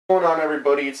What's going on,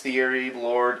 everybody? It's the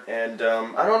TheAireaidLord, and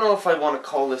I don't know if I want to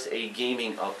call this a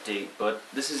gaming update, but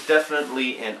this is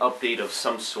definitely an update of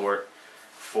some sort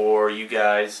for you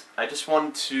guys. I just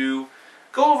wanted to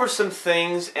go over some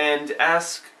things and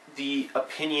ask the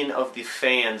opinion of the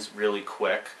fans really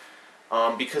quick,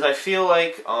 because I feel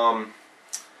like I'm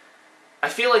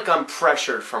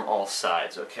pressured from all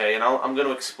sides. Okay, and I'm going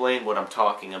to explain what I'm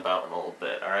talking about in a little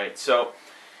bit. All right, so.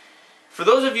 For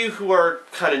those of you who are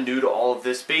kind of new to all of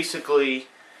this, basically,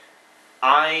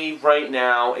 I right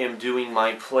now am doing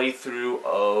my playthrough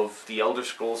of The Elder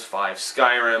Scrolls V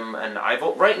Skyrim, and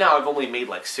right now I've only made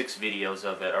like 6 videos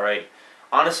of it. All right,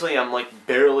 honestly, I'm like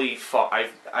barely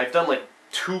I've done like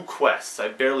 2 quests.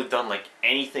 I've barely done like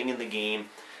anything in the game.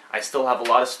 I still have a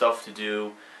lot of stuff to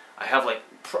do. I have like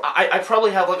I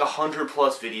probably have like 100+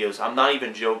 videos. I'm not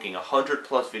even joking. 100+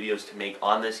 videos to make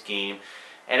on this game.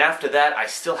 And after that, I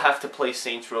still have to play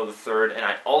Saints Row the Third, and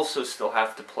I also still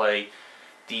have to play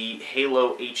the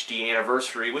Halo HD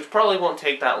Anniversary, which probably won't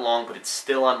take that long, but it's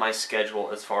still on my schedule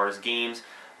as far as games.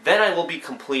 Then I will be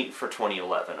complete for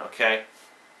 2011, okay?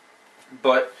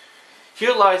 But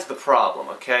here lies the problem,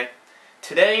 okay?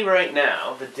 Today, right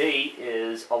now, the date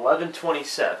is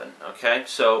 11/27, okay?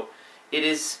 So it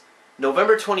is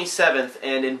November 27th,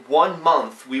 and in 1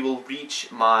 month, we will reach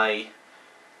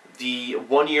the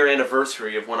 1-year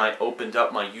anniversary of when I opened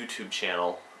up my YouTube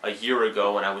channel a year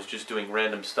ago, when I was just doing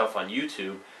random stuff on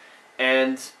YouTube.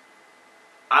 And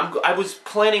I was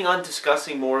planning on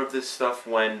discussing more of this stuff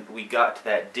when we got to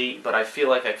that date, but I feel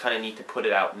like I kind of need to put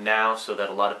it out now so that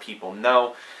a lot of people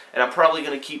know. And I'm probably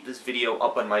going to keep this video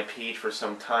up on my page for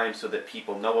some time so that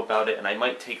people know about it, and I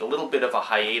might take a little bit of a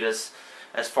hiatus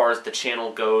as far as the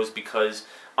channel goes, because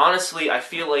honestly I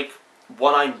feel like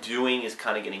what I'm doing is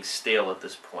kind of getting stale at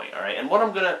this point, all right? And what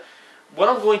I'm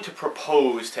going to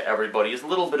propose to everybody is a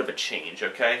little bit of a change,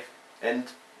 okay? And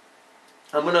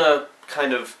I'm going to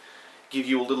kind of give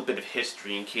you a little bit of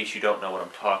history in case you don't know what I'm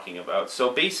talking about. So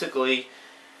basically,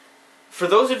 for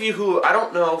those of you who, I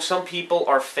don't know, some people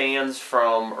are fans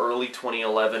from early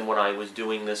 2011 when I was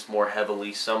doing this more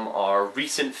heavily. Some are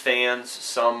recent fans.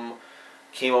 Some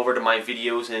came over to my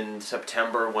videos in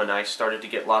September when I started to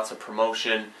get lots of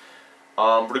promotion.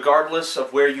 Regardless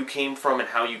of where you came from and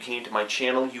how you came to my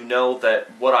channel, you know that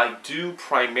what I do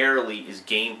primarily is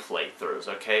game playthroughs,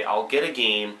 okay? I'll get a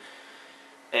game,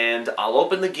 and I'll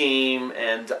open the game,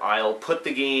 and I'll put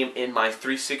the game in my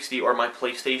 360 or my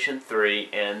PlayStation 3,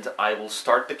 and I will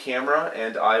start the camera,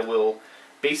 and I will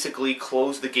basically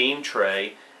close the game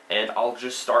tray, and I'll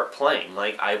just start playing.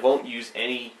 Like, I won't use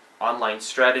any online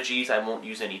strategies, I won't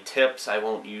use any tips, I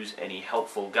won't use any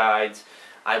helpful guides,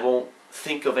 I won't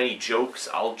think of any jokes.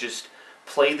 I'll just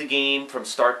play the game from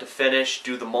start to finish,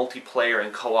 do the multiplayer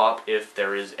and co-op if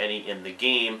there is any in the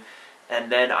game, and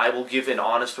then I will give an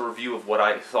honest review of what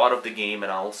I thought of the game,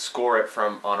 and I'll score it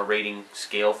on a rating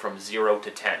scale from 0 to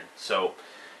 10. So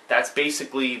that's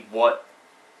basically what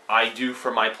I do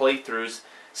for my playthroughs.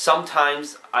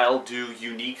 Sometimes I'll do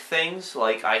unique things,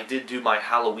 like I did do my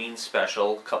Halloween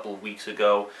special a couple of weeks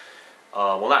ago.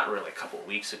 Well, not really a couple of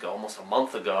weeks ago, almost a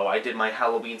month ago. I did my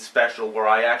Halloween special where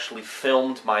I actually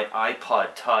filmed my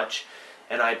iPod Touch,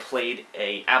 and I played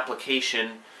an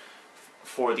application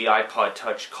for the iPod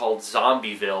Touch called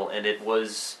Zombieville, and it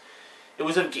was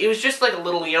just like a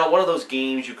little, you know, one of those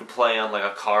games you could play on like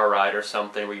a car ride or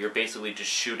something, where you're basically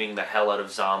just shooting the hell out of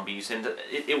zombies. And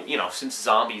you know, since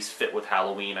zombies fit with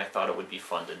Halloween, I thought it would be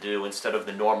fun to do instead of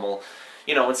the normal.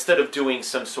 You know, instead of doing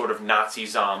some sort of Nazi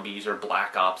zombies or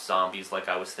Black Ops zombies like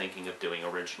I was thinking of doing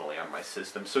originally on my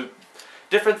system. So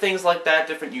different things like that,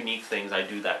 different unique things, I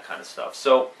do that kind of stuff.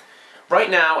 So right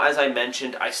now, as I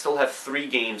mentioned, I still have 3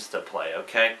 games to play,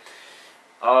 okay?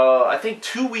 I think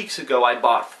 2 weeks ago I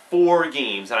bought 4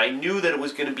 games, and I knew that it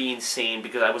was going to be insane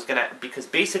because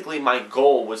basically my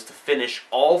goal was to finish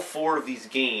all 4 of these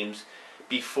games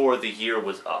before the year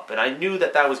was up. And I knew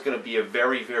that that was going to be a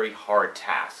very, very hard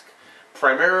task.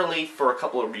 Primarily for a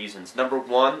couple of reasons. Number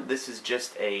one, this is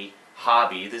just a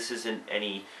hobby. This isn't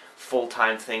any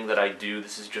full-time thing that I do.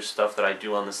 This is just stuff that I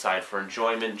do on the side for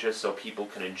enjoyment, just so people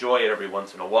can enjoy it every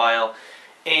once in a while.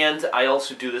 And I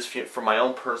also do this for my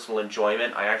own personal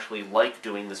enjoyment. I actually like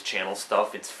doing this channel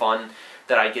stuff. It's fun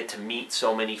that I get to meet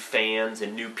so many fans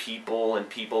and new people and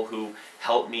people who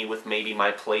help me with maybe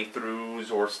my playthroughs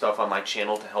or stuff on my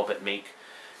channel to help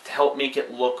make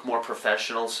it look more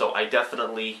professional. So I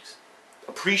definitely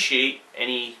appreciate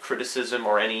any criticism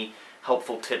or any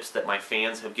helpful tips that my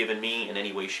fans have given me in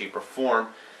any way, shape, or form.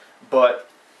 But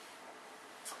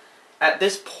at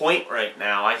this point right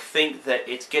now, I think that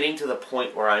it's getting to the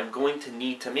point where I'm going to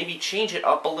need to maybe change it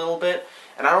up a little bit,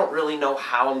 and I don't really know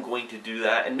how I'm going to do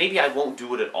that, and maybe I won't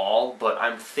do it at all, but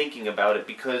I'm thinking about it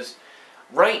because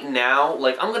right now,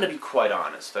 like, I'm going to be quite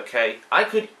honest, okay? I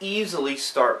could easily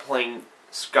start playing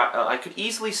Skyrim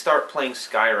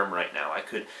right now.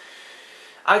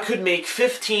 I could make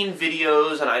 15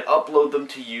 videos and I'd upload them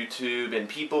to YouTube, and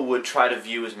people would try to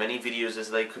view as many videos as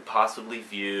they could possibly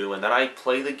view, and then I'd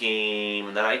play the game,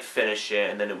 and then I'd finish it,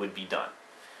 and then it would be done.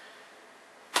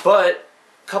 But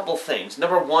couple things.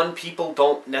 Number one, people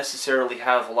don't necessarily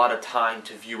have a lot of time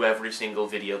to view every single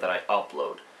video that I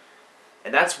upload.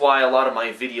 And that's why a lot of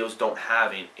my videos don't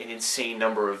have an insane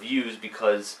number of views,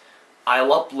 because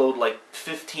I'll upload like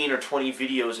 15 or 20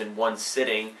 videos in one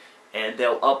sitting, and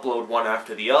they'll upload one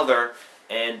after the other,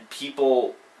 and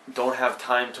people don't have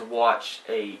time to watch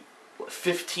a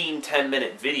 15,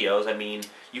 10-minute videos. I mean,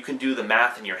 you can do the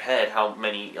math in your head how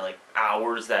many like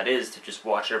hours that is to just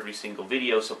watch every single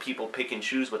video, so people pick and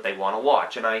choose what they want to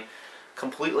watch. And I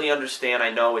completely understand. I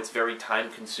know it's very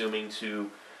time consuming to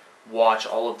watch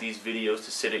all of these videos,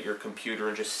 to sit at your computer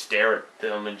and just stare at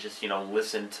them and just,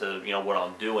 listen to, what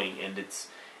I'm doing, and it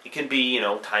can be,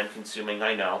 time consuming,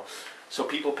 I know. So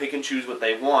people pick and choose what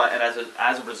they want, and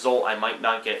as a result, I might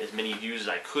not get as many views as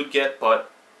I could get,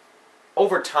 but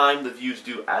over time, the views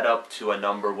do add up to a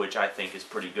number which I think is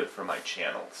pretty good for my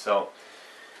channel. So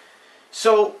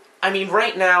I mean,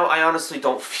 right now, I honestly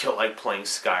don't feel like playing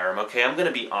Skyrim, okay? I'm going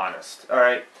to be honest,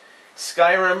 alright?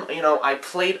 Skyrim, I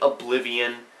played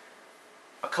Oblivion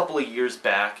a couple of years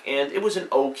back, and it was an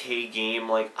okay game.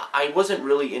 Like, I wasn't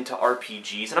really into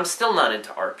RPGs, and I'm still not into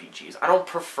RPGs. I don't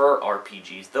prefer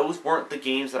RPGs. Those weren't the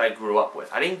games that I grew up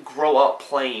with. I didn't grow up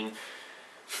playing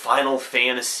Final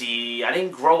Fantasy. I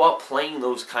didn't grow up playing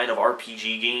those kind of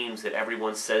RPG games that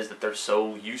everyone says that they're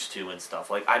so used to and stuff.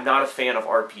 Like, I'm not a fan of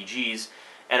RPGs,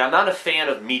 and I'm not a fan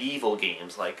of medieval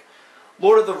games. Like,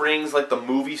 Lord of the Rings, like the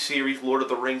movie series, Lord of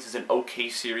the Rings is an okay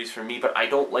series for me, but I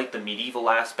don't like the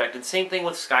medieval aspect. And same thing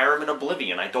with Skyrim and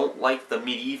Oblivion. I don't like the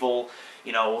medieval,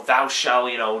 thou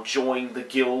shalt, join the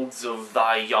guilds of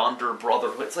thy yonder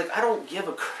brotherhood. It's like, I don't give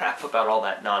a crap about all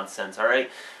that nonsense, alright?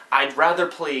 I'd rather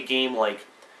play a game like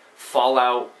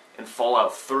Fallout and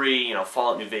Fallout 3,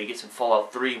 Fallout New Vegas and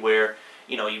Fallout 3, where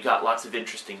you've got lots of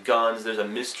interesting guns, there's a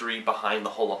mystery behind the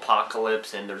whole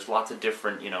apocalypse, and there's lots of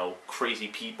different, crazy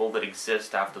people that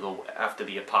exist after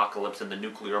the apocalypse and the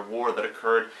nuclear war that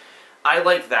occurred. I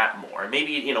like that more.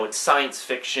 Maybe, it's science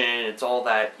fiction, it's all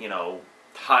that,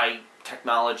 high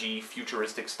technology,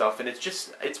 futuristic stuff, and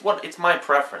it's my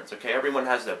preference, okay? Everyone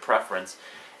has their preference,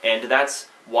 and that's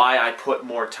why I put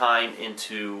more time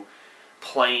into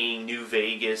playing New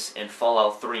Vegas and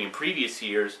Fallout 3 in previous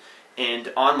years.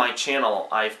 And on my channel,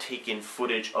 I've taken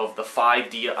footage of the 4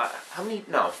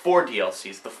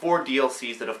 DLCs. The 4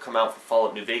 DLCs that have come out for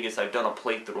Fallout New Vegas, I've done a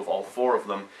playthrough of all 4 of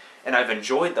them, and I've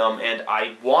enjoyed them, and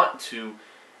I want to,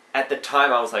 at the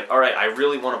time I was like, alright, I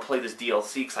really want to play this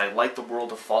DLC because I like the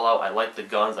world of Fallout, I like the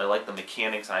guns, I like the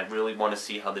mechanics, and I really want to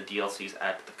see how the DLCs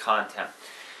add to the content.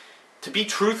 To be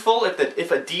truthful, if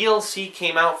a DLC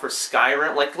came out for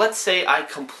Skyrim, like let's say I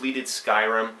completed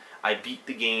Skyrim, I beat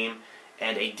the game,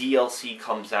 and a DLC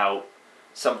comes out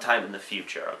sometime in the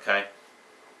future, okay?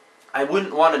 I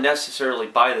wouldn't want to necessarily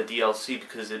buy the DLC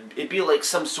because it'd be like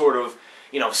some sort of,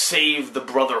 save the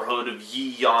brotherhood of ye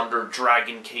yonder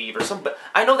dragon cave or something. But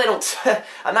I know they don't,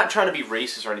 I'm not trying to be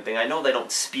racist or anything, I know they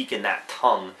don't speak in that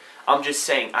tongue. I'm just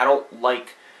saying I don't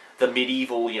like the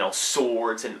medieval,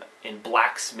 swords and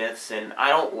blacksmiths, and I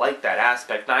don't like that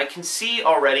aspect. Now I can see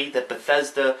already that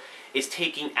Bethesda is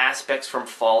taking aspects from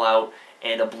Fallout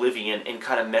and Oblivion and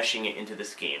kind of meshing it into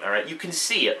this game, alright? You can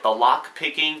see it. The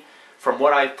lock-picking, from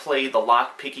what I've played, the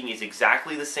lock-picking is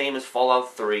exactly the same as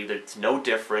Fallout 3. It's no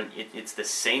different. It's the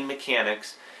same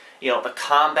mechanics. The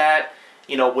combat,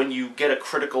 when you get a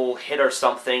critical hit or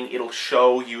something, it'll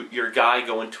show your guy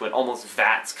go into an almost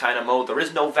VATS kind of mode. There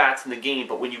is no VATS in the game,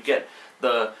 but when you get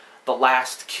the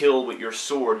last kill with your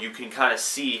sword, you can kind of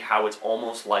see how it's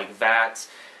almost like VATS.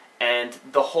 And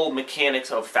the whole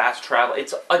mechanics of fast travel,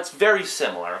 it's very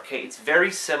similar, okay? It's very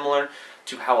similar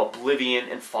to how Oblivion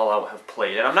and Fallout have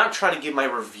played. And I'm not trying to give my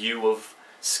review of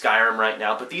Skyrim right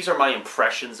now, but these are my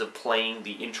impressions of playing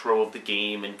the intro of the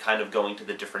game and kind of going to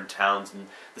the different towns and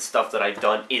the stuff that I've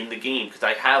done in the game. Because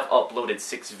I have uploaded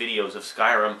 6 videos of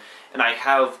Skyrim, and I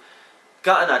have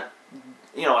gotten a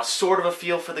sort of a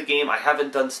feel for the game. I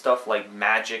haven't done stuff like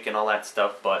magic and all that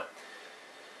stuff, But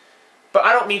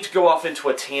I don't mean to go off into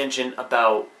a tangent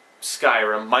about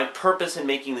Skyrim. My purpose in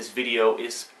making this video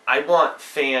is I want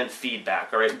fan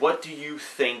feedback, alright? What do you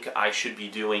think I should be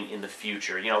doing in the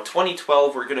future?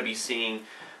 2012 we're going to be seeing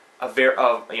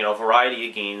variety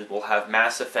of games. We'll have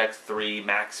Mass Effect 3,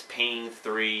 Max Payne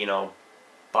 3,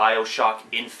 BioShock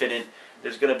Infinite.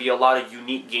 There's going to be a lot of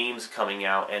unique games coming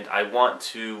out, and I want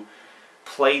to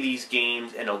play these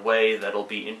games in a way that'll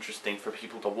be interesting for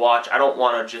people to watch. I don't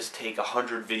want to just take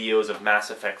 100 videos of Mass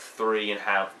Effect 3 and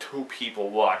have 2 people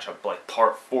watch like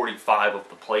part 45 of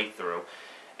the playthrough.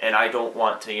 And I don't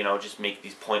want to, just make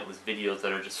these pointless videos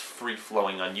that are just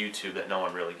free-flowing on YouTube that no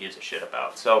one really gives a shit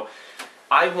about. So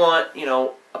I want,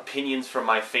 opinions from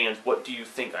my fans. What do you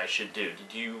think I should do?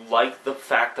 Do you like the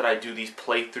fact that I do these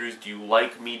playthroughs? Do you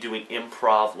like me doing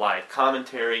improv live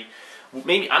commentary?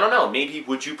 Maybe, I don't know, maybe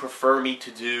would you prefer me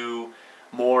to do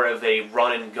more of a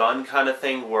run-and-gun kind of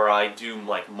thing where I do,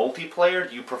 like, multiplayer?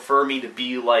 Do you prefer me to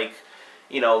be like,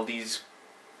 these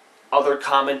other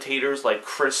commentators like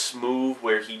Chris Smoove,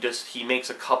 where he makes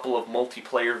a couple of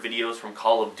multiplayer videos from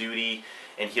Call of Duty,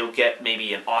 and he'll get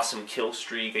maybe an awesome kill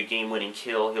streak, a game-winning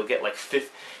kill. He'll get like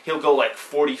he'll go like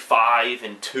 45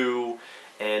 and 2,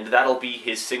 and that'll be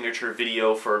his signature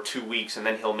video for 2 weeks, and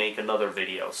then he'll make another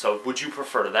video. So would you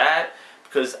prefer that?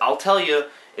 Because I'll tell you,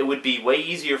 it would be way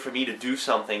easier for me to do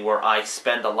something where I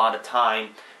spend a lot of time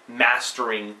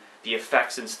mastering the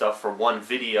effects and stuff for one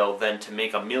video than to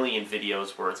make a million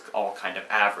videos where it's all kind of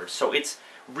average. So it's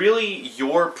really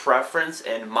your preference,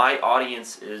 and my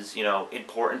audience is,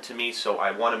 important to me, so I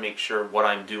want to make sure what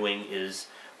I'm doing is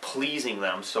pleasing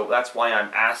them. So that's why I'm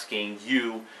asking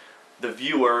you, the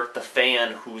viewer, the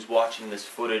fan who's watching this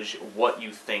footage, what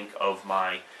you think of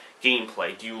my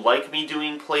gameplay. Do you like me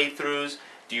doing playthroughs?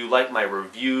 Do you like my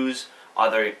reviews? Are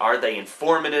they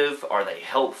informative? Are they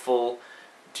helpful?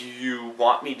 Do you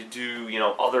want me to do,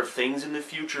 other things in the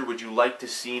future? Would you like to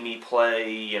see me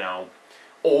play,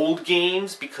 old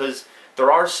games? Because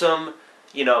there are some,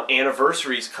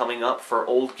 anniversaries coming up for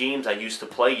old games I used to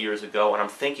play years ago, and I'm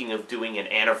thinking of doing an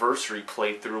anniversary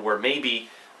playthrough where maybe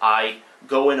I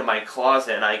go into my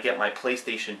closet and I get my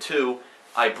PlayStation 2,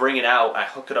 I bring it out, I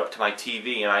hook it up to my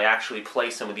TV, and I actually play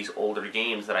some of these older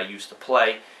games that I used to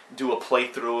play, do a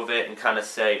playthrough of it, and kind of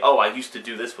say, oh, I used to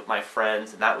do this with my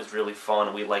friends, and that was really fun,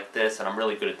 and we like this, and I'm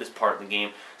really good at this part of the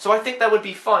game. So I think that would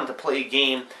be fun to play a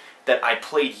game that I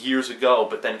played years ago,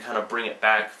 but then kind of bring it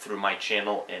back through my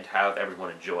channel and have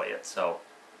everyone enjoy it. So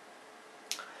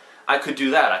I could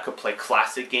do that. I could play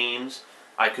classic games.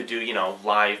 I could do,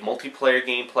 live multiplayer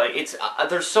gameplay.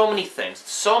 There's so many things.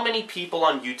 So many people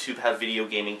on YouTube have video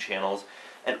gaming channels,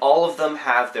 and all of them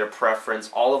have their preference.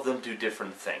 All of them do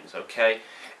different things, okay?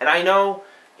 And I know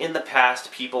in the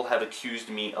past people have accused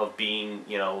me of being,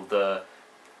 the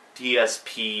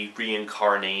DSP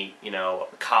reincarnate,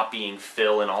 copying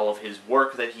Phil and all of his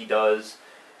work that he does.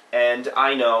 And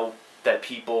I know that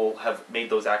people have made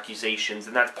those accusations,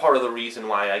 and that's part of the reason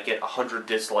why I get 100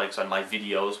 dislikes on my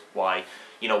videos, why,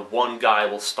 one guy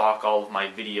will stalk all of my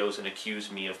videos and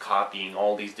accuse me of copying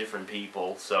all these different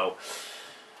people. So,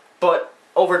 but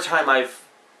over time I've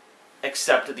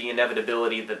accepted the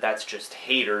inevitability that that's just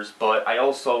haters, but I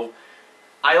also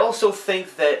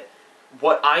think that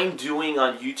what I'm doing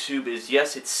on YouTube is,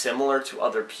 yes, it's similar to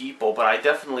other people, but I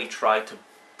definitely try to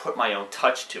put my own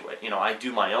touch to it. I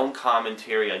do my own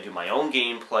commentary, I do my own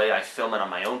gameplay, I film it on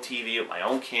my own TV with my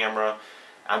own camera.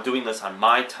 I'm doing this on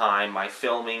my time. My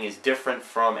filming is different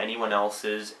from anyone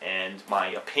else's, and my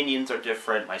opinions are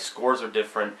different, my scores are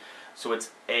different, so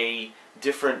it's a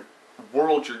different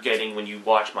world you're getting when you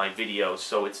watch my videos,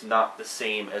 so it's not the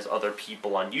same as other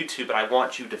people on YouTube, and I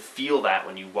want you to feel that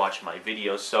when you watch my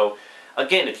videos. So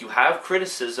again, if you have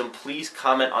criticism, please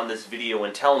comment on this video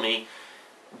and tell me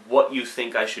what you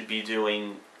think I should be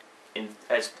doing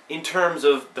in terms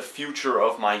of the future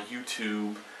of my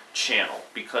YouTube channel,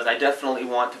 because I definitely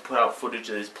want to put out footage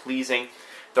that is pleasing.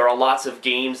 There are lots of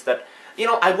games that,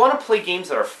 I want to play games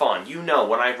that are fun.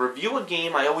 When I review a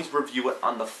game, I always review it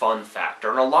on the fun factor.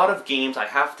 And a lot of games, I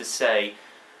have to say,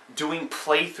 doing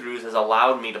playthroughs has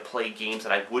allowed me to play games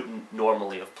that I wouldn't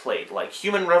normally have played. Like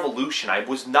Human Revolution, I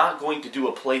was not going to do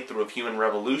a playthrough of Human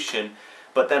Revolution,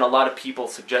 but then a lot of people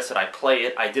suggested I play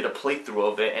it. I did a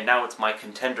playthrough of it, and now it's my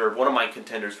contender, one of my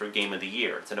contenders for Game of the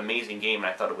Year. It's an amazing game, and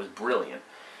I thought it was brilliant.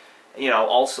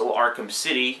 Also Arkham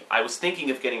City. I was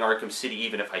thinking of getting Arkham City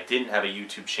even if I didn't have a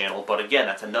YouTube channel, but again,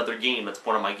 that's another game that's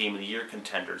one of my Game of the Year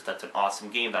contenders. That's an awesome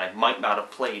game that I might not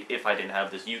have played if I didn't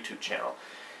have this YouTube channel.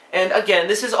 And again,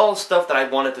 this is all stuff that I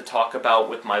wanted to talk about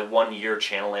with my 1-year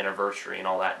channel anniversary and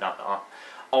all that,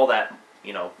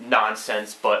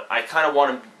 nonsense, but I kind of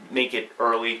want to make it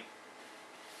early,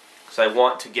 because I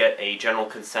want to get a general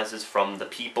consensus from the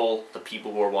people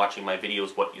who are watching my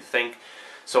videos, what you think.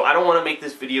 So I don't want to make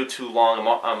this video too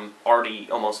long. I'm already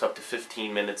almost up to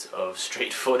 15 minutes of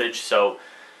straight footage, so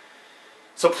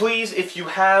So please, if you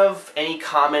have any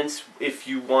comments, if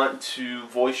you want to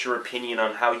voice your opinion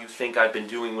on how you think I've been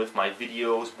doing with my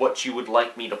videos, what you would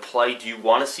like me to play, do you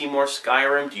want to see more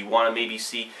Skyrim? Do you want to maybe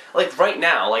see, like right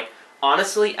now, like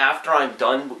honestly, after I'm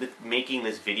done with making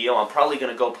this video, I'm probably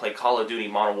going to go play Call of Duty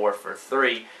Modern Warfare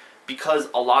 3 because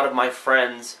a lot of my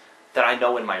friends that I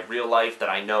know in my real life, that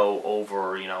I know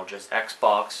over, just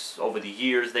Xbox over the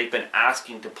years, they've been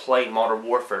asking to play Modern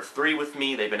Warfare 3 with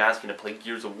me, they've been asking to play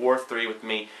Gears of War 3 with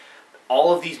me.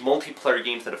 All of these multiplayer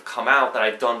games that have come out that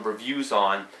I've done reviews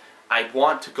on, I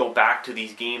want to go back to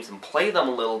these games and play them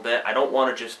a little bit. I don't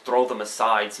want to just throw them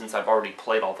aside since I've already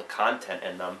played all the content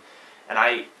in them. And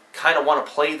I kind of want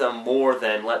to play them more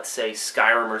than, let's say,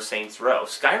 Skyrim or Saints Row.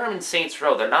 Skyrim and Saints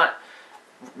Row, they're not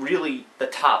really the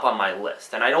top on my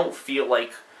list, and I don't feel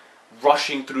like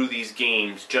rushing through these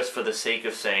games just for the sake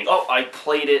of saying, oh, I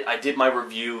played it, I did my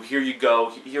review, here you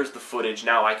go, here's the footage,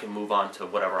 now I can move on to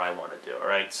whatever I want to do,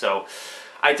 alright? So,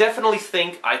 I definitely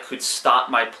think I could stop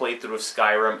my playthrough of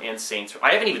Skyrim and Saints Row.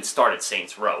 I haven't even started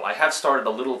Saints Row. I have started a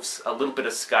little bit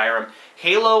of Skyrim.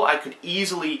 Halo, I could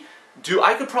easily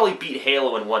I could probably beat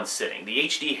Halo in one sitting. The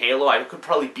HD Halo, I could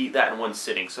probably beat that in one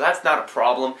sitting, so that's not a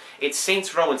problem. It's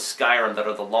Saints Row and Skyrim that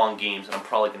are the long games that I'm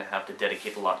probably going to have to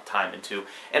dedicate a lot of time into.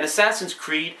 And Assassin's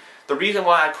Creed, the reason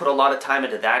why I put a lot of time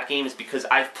into that game is because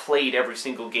I've played every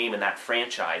single game in that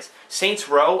franchise. Saints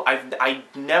Row, I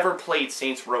never played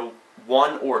Saints Row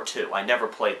 1 or 2. I never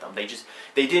played them.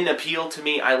 They didn't appeal to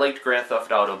me. I liked Grand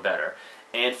Theft Auto better.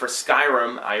 And for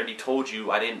Skyrim, I already told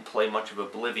you I didn't play much of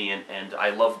Oblivion, and I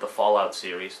love the Fallout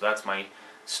series, so that's my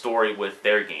story with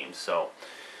their games. So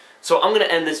I'm going to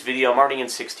end this video. I'm already in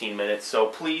 16 minutes, so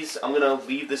please, I'm going to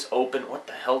leave this open. What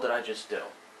the hell did I just do?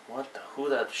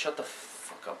 Shut the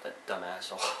fuck up, that dumb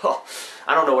asshole.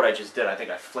 I don't know what I just did. I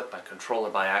think I flipped my controller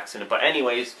by accident. But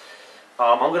anyways,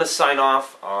 I'm going to sign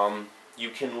off. You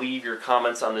can leave your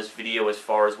comments on this video as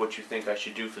far as what you think I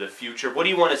should do for the future. What do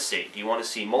you want to see? Do you want to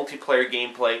see multiplayer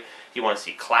gameplay? Do you want to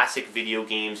see classic video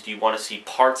games? Do you want to see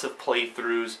parts of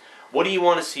playthroughs? What do you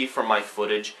want to see from my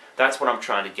footage? That's what I'm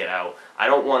trying to get out. I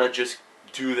don't want to just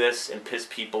do this and piss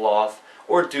people off,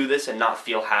 or do this and not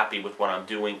feel happy with what I'm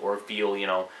doing, or feel,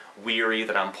 weary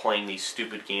that I'm playing these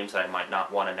stupid games that I might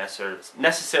not want to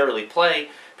necessarily play,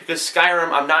 because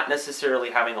Skyrim, I'm not necessarily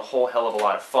having a whole hell of a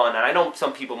lot of fun, and I know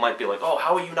some people might be like, oh,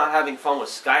 how are you not having fun with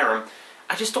Skyrim?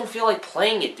 I just don't feel like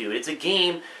playing it, dude. It's a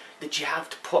game that you have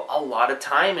to put a lot of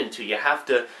time into. You have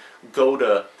to go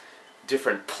to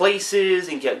different places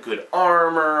and get good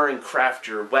armor and craft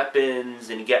your weapons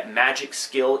and get magic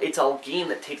skill. It's a game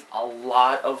that takes a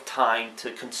lot of time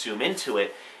to consume into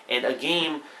it, and a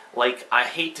game like, I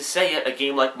hate to say it, a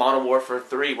game like Modern Warfare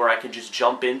 3 where I can just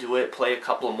jump into it, play a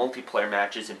couple of multiplayer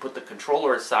matches, and put the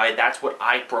controller aside, that's what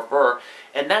I prefer.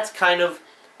 And that's kind of,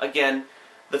 again,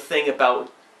 the thing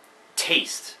about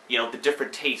taste, the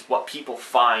different tastes, what people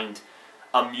find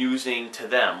amusing to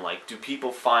them. Like, do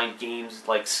people find games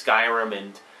like Skyrim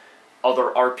and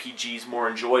other RPGs more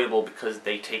enjoyable because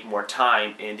they take more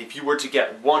time? And if you were to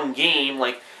get one game,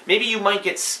 like, maybe you might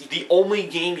get the only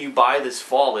game you buy this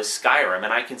fall is Skyrim,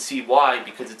 and I can see why,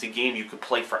 because it's a game you could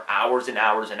play for hours and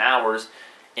hours and hours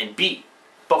and beat.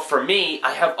 But for me,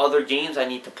 I have other games I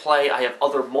need to play. I have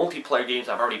other multiplayer games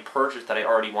I've already purchased that I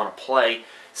already want to play.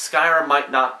 Skyrim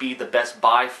might not be the best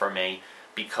buy for me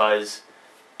because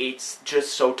it's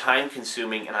just so time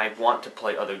consuming, and I want to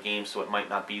play other games, so it might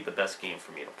not be the best game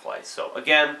for me to play. So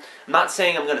again, I'm not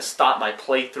saying I'm going to stop my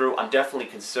playthrough. I'm definitely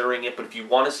considering it, but if you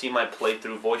want to see my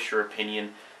playthrough, voice your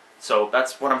opinion. So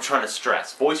that's what I'm trying to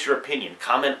stress. Voice your opinion.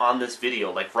 Comment on this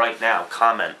video, like right now.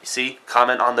 Comment. See?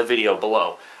 Comment on the video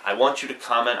below. I want you to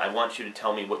comment. I want you to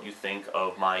tell me what you think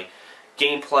of my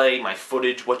gameplay, my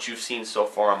footage, what you've seen so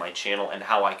far on my channel, and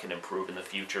how I can improve in the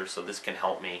future, so this can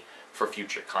help me for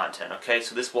future content, okay?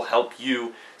 So this will help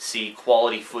you see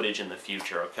quality footage in the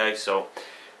future, okay? So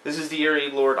this is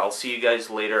TheAireaidLord. I'll see you guys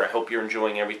later. I hope you're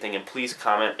enjoying everything, and please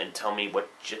comment and tell me what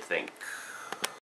you think.